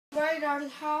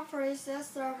don't have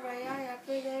princess or may I have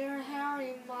their hair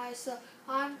in my soul.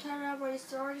 I'm terribly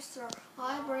sorry, sir.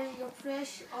 I bring you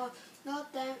fresh or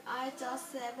not them. I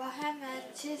just have a ham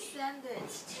and cheese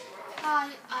sandwich.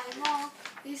 Hi, I'm on.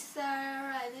 Is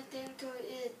there anything to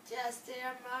eat? Yes,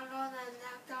 there melon and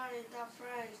nectar in the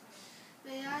fridge.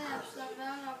 May I have some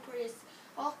melon, please?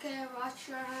 Okay, wash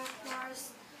your hands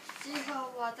first. Jiho,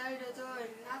 what are you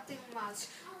doing? Nothing much.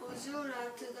 Would you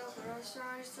run to the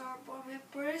grocery store for me,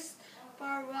 please?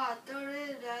 For what? 3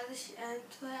 radish and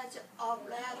 2 heads of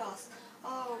lettuce.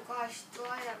 Oh gosh, do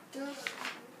I have to?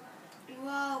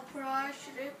 Wow, fried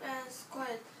shrimp and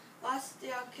squid. What's the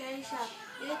occasion?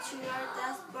 It's your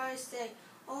dad's birthday.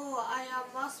 Oh, I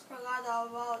almost forgot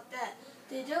about that.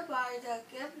 Did you buy the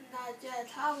gift? Not yet.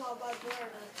 How about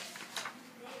yours?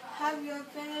 Have you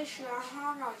finished your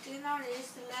homework? Dinner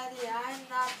is ready. I'm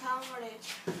not hungry.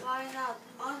 Why not?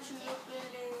 Aren't you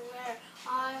feeling well?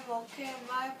 I'm okay.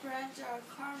 My friends are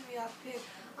calling me a pig.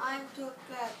 I'm too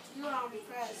fat. You are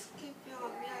fast. Keep your